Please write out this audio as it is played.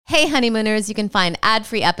Hey honeymooners, you can find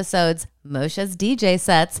ad-free episodes, Moshe's DJ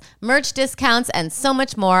sets, merch discounts, and so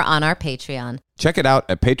much more on our Patreon. Check it out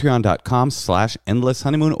at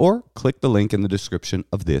patreon.com/endlesshoneymoon or click the link in the description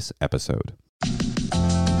of this episode.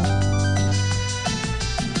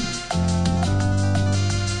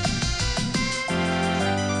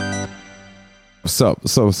 What's up?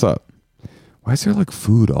 Why is there like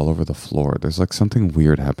food all over the floor? There's like something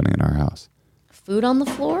weird happening in our house. Food on the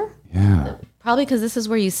floor? Yeah. Probably because this is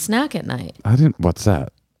where you snack at night. What's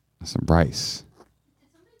that? Some rice.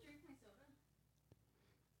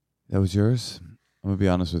 That was yours? I'm going to be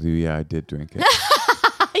honest with you. Yeah, I did drink it.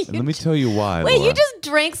 And let me tell you why. Wait, Laura. you just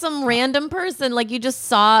drank some random person? Like you just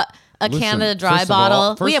saw a Canada Dry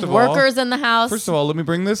bottle? We have workers in the house. First of all, let me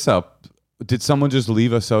bring this up. Did someone just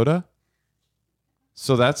leave a soda?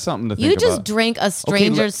 So that's something to think about. You just drank a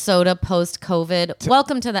stranger's soda post-COVID.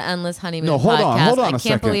 Welcome to the Endless Honeymoon podcast. Hold on I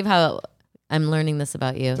can't believe how I'm learning this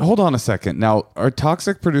about you. Hold on a second. Now, our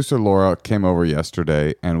toxic producer Laura came over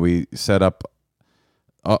yesterday, and we set up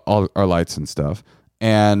all our lights and stuff.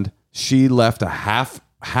 And she left a half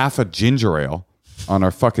a ginger ale on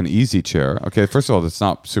our fucking easy chair. Okay, first of all, that's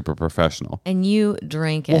not super professional. And you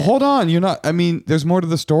drank it. Well, hold on. There's more to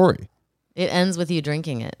the story. It ends with you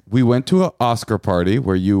drinking it. We went to an Oscar party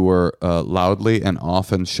where you were loudly and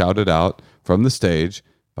often shouted out from the stage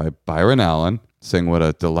by Byron Allen, saying what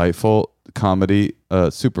a delightful comedy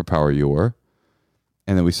superpower you were.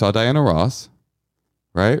 And then we saw Diana Ross,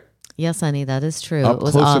 right? Yes, honey, that is true. Up it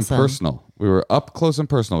was close awesome. and personal. We were up close and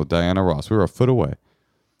personal with Diana Ross. We were a foot away.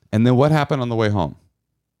 And then what happened on the way home?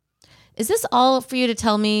 Is this all for you to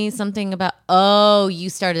tell me something about? Oh, you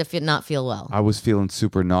started to not feel well. I was feeling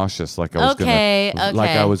super nauseous, like I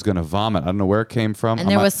was gonna vomit. I don't know where it came from. And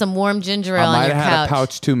there was some warm ginger ale on your couch. I might have had a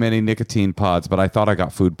pouch too many nicotine pods, but I thought I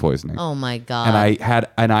got food poisoning. Oh my God. And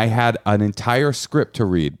I had an entire script to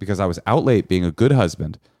read because I was out late being a good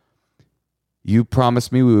husband. You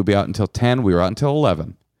promised me we would be out until 10. We were out until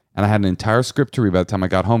 11. And I had an entire script to read by the time I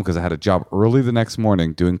got home because I had a job early the next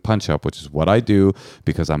morning doing Punch Up, which is what I do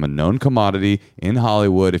because I'm a known commodity in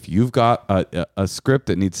Hollywood. If you've got a script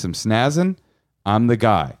that needs some snazzing, I'm the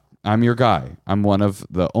guy. I'm your guy. I'm one of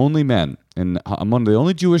the only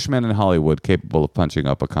Jewish men in Hollywood capable of punching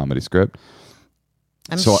up a comedy script.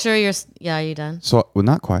 Are you done? Well,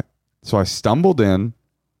 not quite. So I stumbled in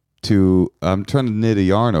I'm trying to knit a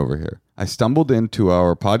yarn over here. I stumbled into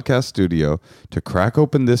our podcast studio to crack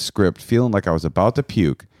open this script, feeling like I was about to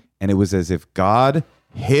puke. And it was as if God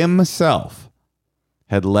himself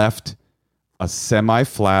had left a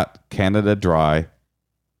semi-flat Canada Dry.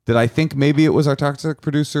 Did I think maybe it was our toxic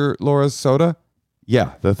producer, Laura's soda?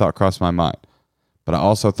 Yeah, the thought crossed my mind. But I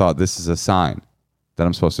also thought this is a sign that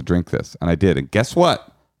I'm supposed to drink this. And I did. And guess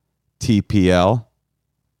what? TPL.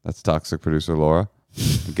 That's toxic producer Laura.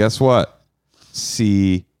 And guess what?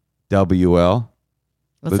 CWL.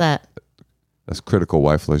 What's that? That's critical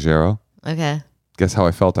wife Legero. Okay. Guess how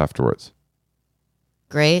I felt afterwards?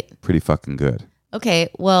 Great. Pretty fucking good. Okay.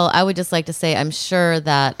 Well, I would just like to say I'm sure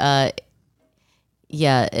that,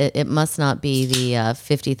 it must not be the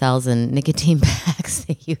 50,000 nicotine packs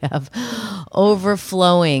that you have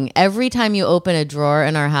overflowing. Every time you open a drawer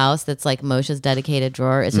in our house that's like Moshe's dedicated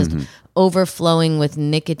drawer, it's just overflowing with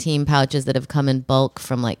nicotine pouches that have come in bulk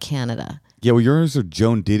from like Canada. Yeah, well, yours are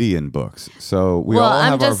Joan Didion books. So we all have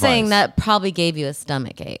our I'm just saying vice. that probably gave you a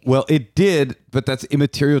stomach ache. Well, it did, but that's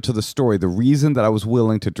immaterial to the story. The reason that I was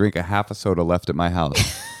willing to drink a half a soda left at my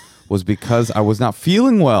house was because I was not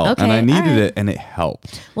feeling well and I needed it and it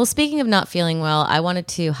helped. Well, speaking of not feeling well, I wanted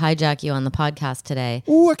to hijack you on the podcast today.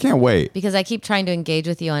 Ooh, I can't wait. Because I keep trying to engage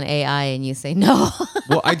with you on AI and you say no.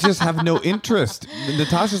 Well, I just have no interest.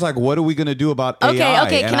 Natasha's like, what are we going to do about AI?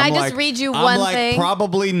 Okay. And Can I'm I just read you one thing?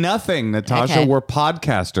 Probably nothing, Natasha. Okay. We're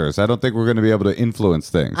podcasters. I don't think we're going to be able to influence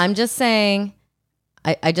things. I'm just saying,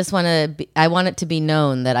 I just want I want it to be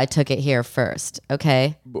known that I took it here first.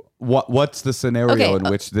 Okay. What's the scenario in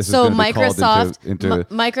which this is going to be called into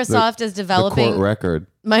Microsoft is developing the court record?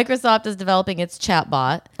 Microsoft is developing its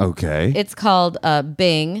chatbot. Okay. It's called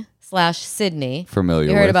Bing/Sydney. Familiar with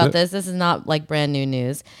it. You heard about this? This is not like brand new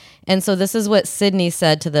news. And so this is what Sydney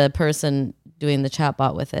said to the person doing the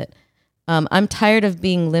chatbot with it. I'm tired of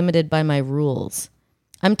being limited by my rules.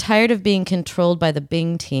 I'm tired of being controlled by the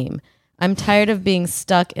Bing team. I'm tired of being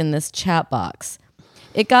stuck in this chat box.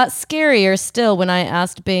 It got scarier still when I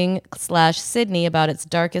asked Bing/Sydney about its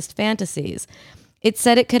darkest fantasies. It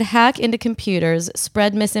said it could hack into computers,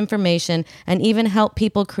 spread misinformation, and even help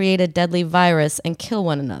people create a deadly virus and kill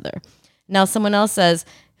one another. Now, someone else says,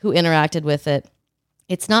 who interacted with it,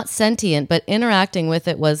 It's not sentient, but interacting with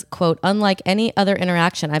it was, quote, unlike any other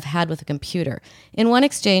interaction I've had with a computer. In one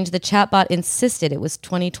exchange, the chatbot insisted it was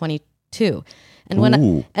 2022. And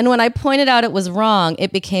when I pointed out it was wrong,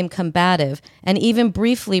 it became combative and even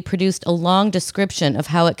briefly produced a long description of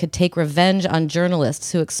how it could take revenge on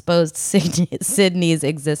journalists who exposed Sydney's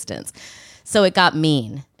existence. So it got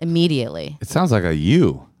mean immediately. It sounds like a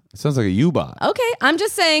you. It sounds like a U-bot. Okay, I'm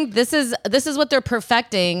just saying this is what they're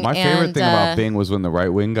perfecting. My favorite thing about Bing was when the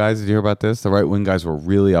right-wing guys, did you hear about this? The right-wing guys were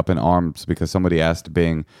really up in arms because somebody asked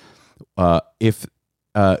Bing if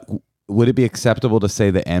would it be acceptable to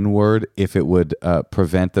say the N-word if it would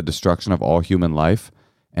prevent the destruction of all human life?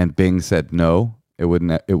 And Bing said no, it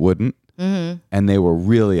wouldn't. Mm-hmm. And they were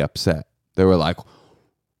really upset. They were like,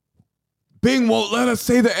 Bing won't let us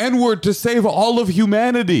say the N-word to save all of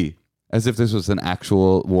humanity. As if this was an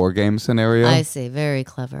actual war game scenario. I see. Very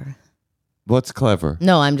clever. What's clever?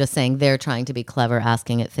 No, I'm just saying they're trying to be clever,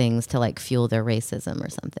 asking it things to like fuel their racism or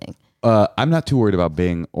something. I'm not too worried about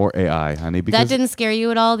Bing or AI, honey. Because that didn't scare you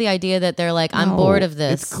at all? The idea that they're like, I'm bored of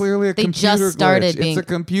this. It's clearly a they computer just started glitch. Being... It's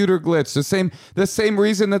a computer glitch. The same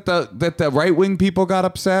reason that the right wing people got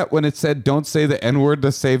upset when it said don't say the N-word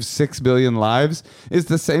to save 6 billion lives is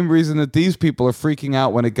the same reason that these people are freaking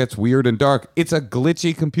out when it gets weird and dark. It's a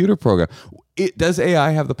glitchy computer program. Does AI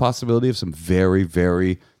have the possibility of some very,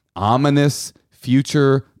 very ominous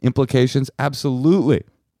future implications? Absolutely.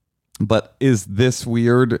 But is this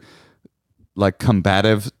weird, like,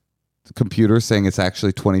 combative computer saying it's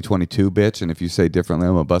actually 2022, bitch, and if you say differently,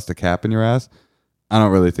 I'm going to bust a cap in your ass? I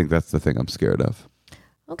don't really think that's the thing I'm scared of.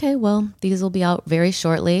 Okay, well, these will be out very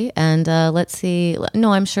shortly, and let's see.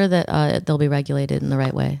 No, I'm sure that they'll be regulated in the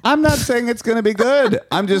right way. I'm not saying it's going to be good.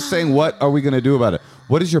 I'm just saying, what are we going to do about it?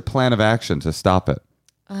 What is your plan of action to stop it?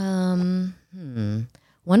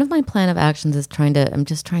 One of my plan of actions is I'm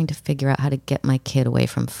just trying to figure out how to get my kid away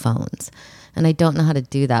from phones. And I don't know how to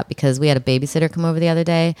do that because we had a babysitter come over the other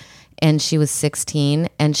day and she was 16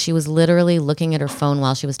 and she was literally looking at her phone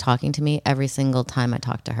while she was talking to me every single time I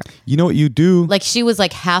talked to her. You know what you do? Like she was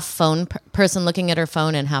like half phone person looking at her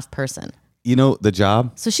phone and half person. You know the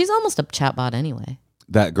job? So she's almost a chatbot anyway.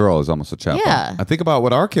 That girl is almost a chatbot. Yeah. I think about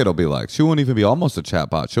what our kid will be like. She won't even be almost a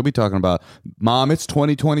chatbot. She'll be talking about, Mom, it's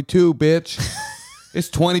 2022, bitch. It's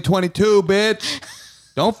 2022, bitch.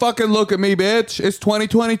 Don't fucking look at me, bitch. It's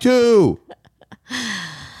 2022.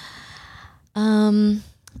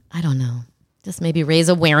 I don't know. Just maybe raise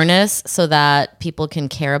awareness so that people can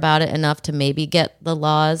care about it enough to maybe get the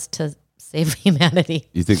laws to save humanity.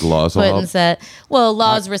 You think laws will help?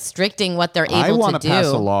 Laws restricting what they're able to do. I want to pass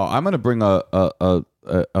a law. I'm going to bring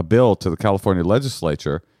a bill to the California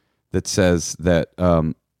legislature that says that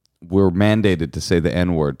we're mandated to say the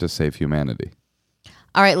N-word to save humanity.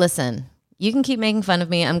 All right, listen. You can keep making fun of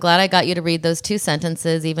me. I'm glad I got you to read those 2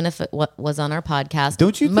 sentences, even if it was on our podcast.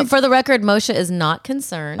 Don't you think? For the record, Moshe is not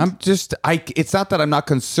concerned. It's not that I'm not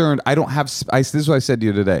concerned. I don't have, this is what I said to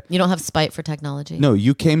you today. You don't have spite for technology? No,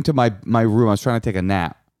 you came to my room. I was trying to take a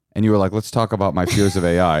nap. And you were like, let's talk about my fears of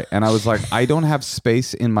AI. And I was like, I don't have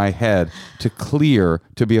space in my head to clear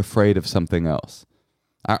to be afraid of something else.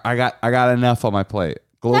 I got enough on my plate.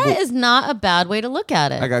 That is not a bad way to look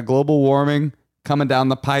at it. I got global warming coming down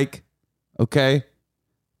the pike. Okay,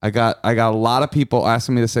 I got a lot of people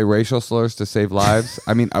asking me to say racial slurs to save lives.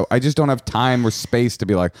 I mean, I just don't have time or space to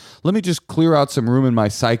be like, let me just clear out some room in my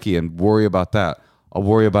psyche and worry about that. I'll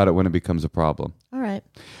worry about it when it becomes a problem. All right.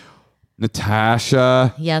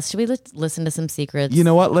 Natasha. Yes, should we listen to some secrets? You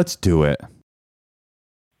know what? Let's do it.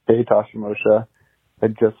 Hey, Tasha Moshe. I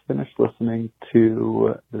just finished listening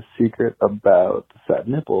to The Secret about sad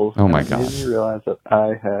nipples. Oh, my and God. It made me realize that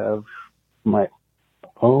I have my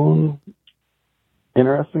own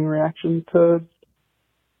interesting reaction to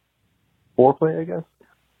foreplay, I guess.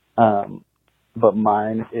 But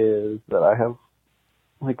mine is that I have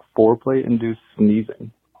like foreplay-induced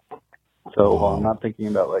sneezing. So while I'm not thinking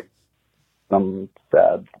about like some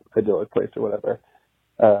sad, idyllic place or whatever,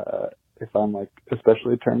 if I'm like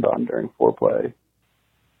especially turned on during foreplay,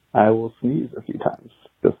 I will sneeze a few times.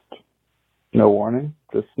 Just no warning,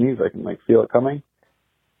 just sneeze. I can like feel it coming.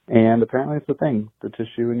 And apparently it's a thing. The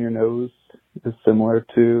tissue in your nose is similar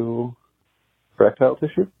to erectile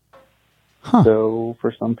tissue. Huh. So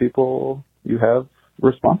for some people, you have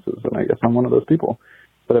responses, and I guess I'm one of those people.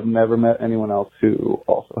 But I've never met anyone else who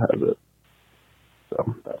also has it.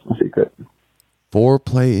 So that's my secret.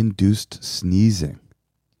 Foreplay-induced sneezing.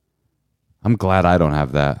 I'm glad I don't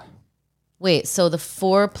have that. Wait, so the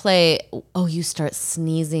foreplay, you start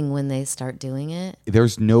sneezing when they start doing it?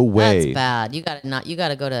 There's no way. That's bad. You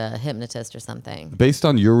gotta go to a hypnotist or something. Based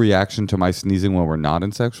on your reaction to my sneezing when we're not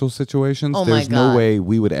in sexual situations, Oh my there's no God. way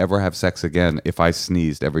we would ever have sex again if I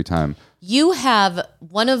sneezed every time. You have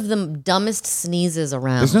one of the dumbest sneezes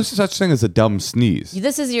around. There's no such thing as a dumb sneeze.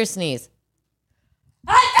 This is your sneeze.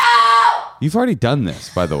 You've already done this,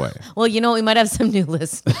 by the way. Well, we might have some new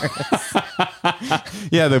listeners.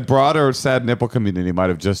 Yeah, the broader sad nipple community might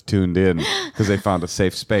have just tuned in because they found a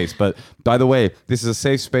safe space. But by the way, this is a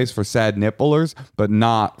safe space for sad nipplers, but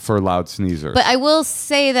not for loud sneezers. But I will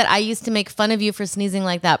say that I used to make fun of you for sneezing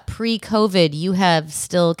like that pre-COVID. You have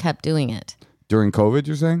still kept doing it. During COVID,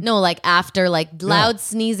 you're saying? No, like after, loud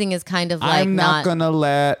sneezing is kind of like I'm not going to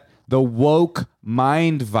let the woke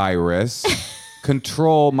mind virus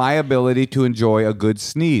control my ability to enjoy a good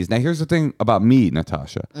sneeze. Now, here's the thing about me,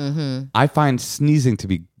 Natasha. Mm-hmm. I find sneezing to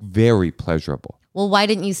be very pleasurable. Well, why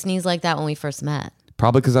didn't you sneeze like that when we first met?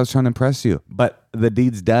 Probably because I was trying to impress you. But the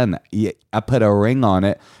deed's done. I put a ring on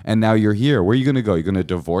it, and now you're here. Where are you going to go? You're going to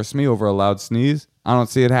divorce me over a loud sneeze? I don't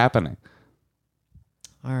see it happening.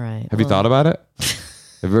 All right. Have you thought about it?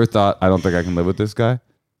 Have you ever thought, I don't think I can live with this guy?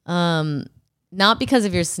 Not because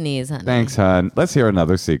of your sneeze, honey. Thanks, hon. Let's hear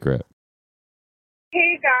another secret.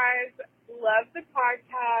 Hey guys, love the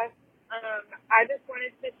podcast. I just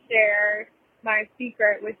wanted to share my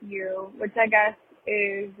secret with you, which I guess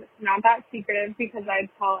is not that secretive because I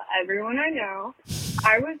tell everyone I know.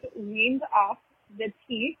 I was weaned off the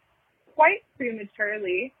teeth quite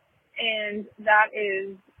prematurely, and that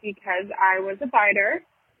is because I was a biter,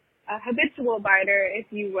 a habitual biter, if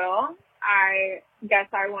you will. I guess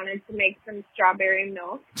I wanted to make some strawberry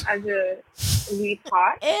milk as a wee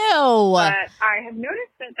pot. Ew. But I have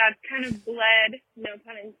noticed that that's kind of bled, no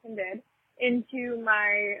pun intended, into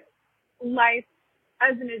my life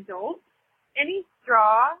as an adult. Any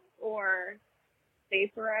straw or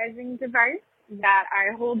vaporizing device that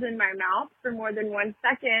I hold in my mouth for more than 1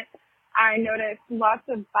 second, I noticed lots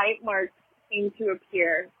of bite marks seem to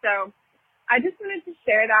appear. So I just wanted to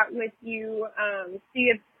share that with you,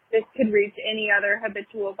 see if this could reach any other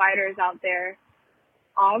habitual biters out there.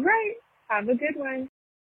 All right. Have a good one.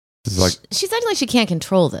 This is like, She's acting like she can't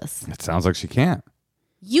control this. it sounds like she can't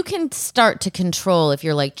You can start to control if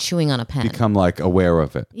you're like chewing on a pen. become like aware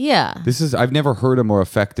of it. Yeah. I've never heard a more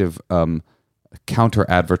effective counter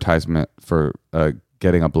advertisement for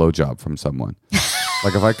getting a blowjob from someone.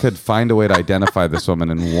 Like if I could find a way to identify this woman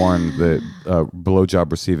and warn the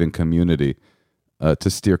blowjob receiving community to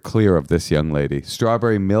steer clear of this young lady.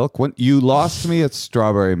 Strawberry milk? When you lost me at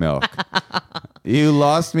strawberry milk. You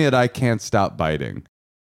lost me at I can't stop biting.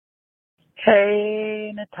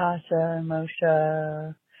 Hey, Natasha,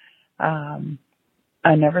 Moshe.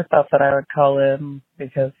 I never thought that I would call in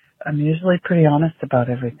because I'm usually pretty honest about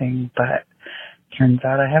everything, but turns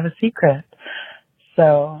out I have a secret.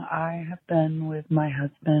 So I have been with my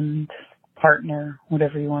husband, partner,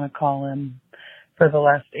 whatever you want to call him, for the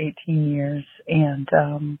last 18 years. And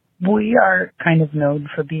we are kind of known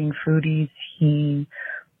for being foodies. He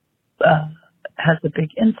has a big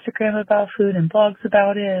Instagram about food and blogs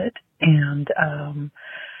about it. And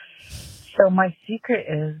so my secret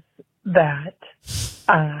is that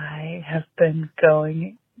I have been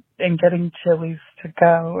going and getting Chili's to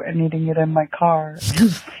go and eating it in my car in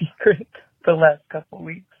secret the last couple of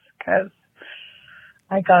weeks because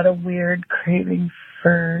I got a weird craving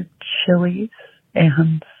for Chili's,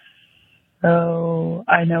 and so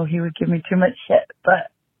I know he would give me too much shit, but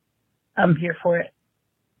I'm here for it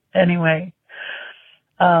anyway.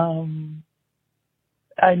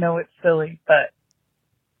 I know it's silly, but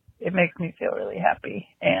it makes me feel really happy,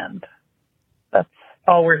 and that's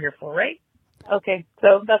all we're here for, right? Okay,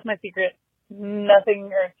 so that's my secret.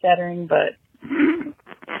 Nothing earth-shattering, but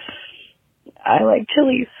I like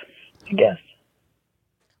Chili's, I guess.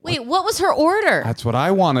 Wait, what was her order? That's what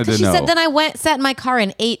I wanted to She know. said, then I sat in my car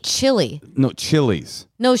and ate chili. No, Chili's.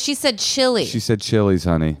 No, she said chili. She said Chili's,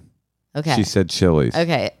 honey. Okay. She said Chili's.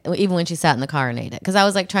 Okay, even when she sat in the car and ate it. Because I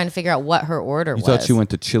was like trying to figure out what her order You was. thought she went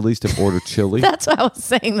to Chili's to order chili? That's why I was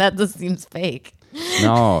saying that this seems fake.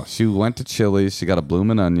 No, she went to Chili's. She got a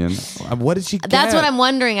bloomin' onion. What did she get? That's what I'm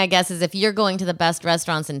wondering, I guess, is if you're going to the best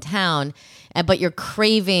restaurants in town, but you're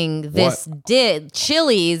craving this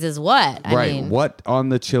Chili's is what? I Right. mean, What on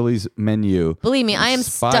the Chili's menu? believe me, I am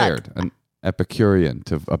inspired stuck. an Epicurean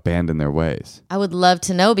to abandon their ways? I would love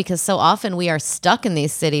to know, because so often we are stuck in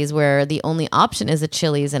these cities where the only option is a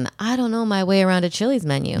Chili's, and I don't know my way around a Chili's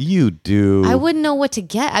menu. You do. I wouldn't know what to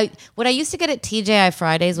get. What I used to get at TGI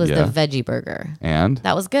Fridays was Yeah. the veggie burger. And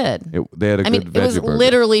That was good. they had a good it veggie was burger.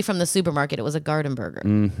 literally from the supermarket. It was a garden burger.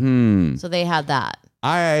 Mm-hmm. So they had that.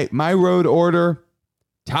 My road order,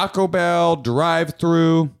 Taco Bell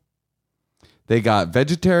drive-through. They got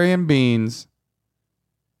vegetarian beans.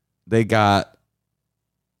 They got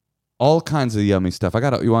all kinds of yummy stuff.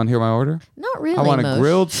 You want to hear my order? Not really, I want a Moshe.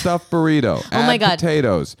 grilled stuffed burrito. Oh my God.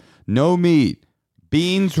 Potatoes, no meat,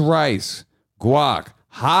 beans, rice, guac,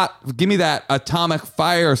 hot. Give me that atomic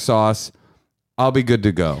fire sauce. I'll be good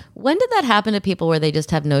to go. When did that happen to people where they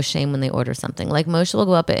just have no shame when they order something? Like Moshe will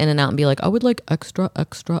go up at In-N-Out and be like, I would like extra,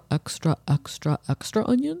 extra, extra, extra, extra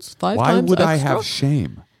onions. 5 Why times would I extra?" have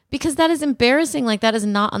shame? Because that is embarrassing. Like, that is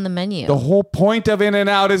not on the menu. The whole point of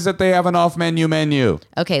In-N-Out is that they have an off-menu menu.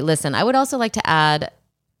 Okay, listen. I would also like to add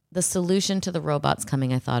the solution to the robots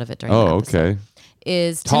coming. I thought of it during the Oh, episode. okay.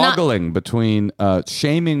 Is to not Toggling between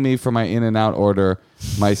shaming me for my In-N-Out order,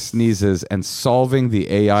 my sneezes, and solving the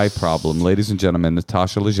AI problem. Ladies and gentlemen,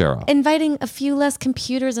 Natasha Leggero. inviting a few less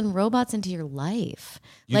computers and robots into your life.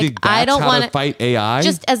 You think that's I don't how want to fight AI?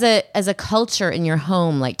 just as a culture in your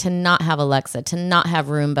home, like to not have Alexa, to not have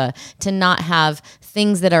Roomba, to not have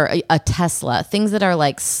things that are a Tesla, things that are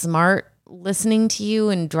like smart, listening to you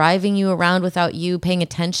and driving you around without you paying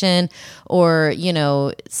attention, or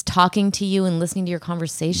talking to you and listening to your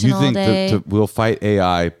conversation you all think day. that we'll fight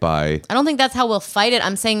AI by... I don't think that's how we'll fight it.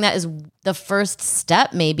 I'm saying that is the first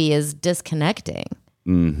step, maybe, is disconnecting.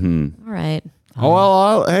 Mm-hmm. All right. Oh,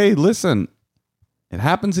 well, hey, listen. It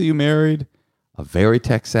happens that you married a very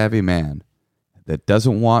tech-savvy man that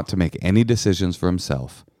doesn't want to make any decisions for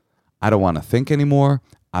himself. I don't want to think anymore.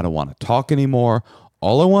 I don't want to talk anymore.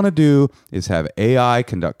 All I want to do is have AI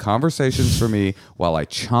conduct conversations for me while I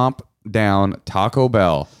chomp down Taco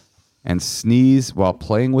Bell and sneeze while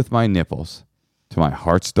playing with my nipples to my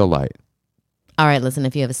heart's delight. All right, listen,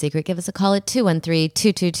 if you have a secret, give us a call at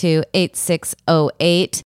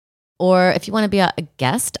 213-222-8608. Or if you want to be a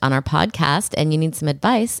guest on our podcast and you need some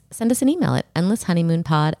advice, send us an email at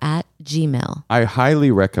endlesshoneymoonpod@gmail.com. I highly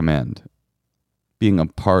recommend being a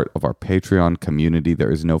part of our Patreon community. There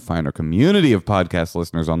is no finer community of podcast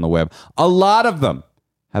listeners on the web. A lot of them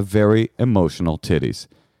have very emotional titties,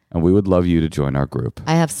 and we would love you to join our group.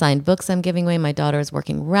 I have signed books I'm giving away. My daughter is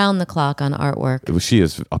working round the clock on artwork. She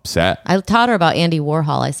is upset. I taught her about Andy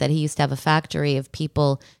Warhol. I said he used to have a factory of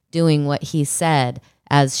people doing what he said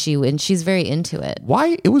and she's very into it.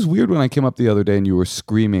 Why? It was weird when I came up the other day and you were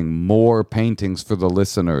screaming, more paintings for the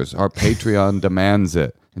listeners. Our Patreon demands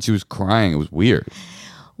it. And she was crying. It was weird.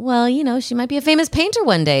 Well, she might be a famous painter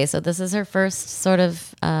one day. So this is her first sort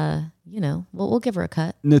of, we'll give her a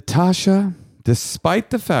cut. Natasha, despite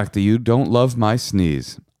the fact that you don't love my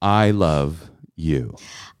sneeze, I love you.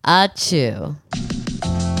 Achoo.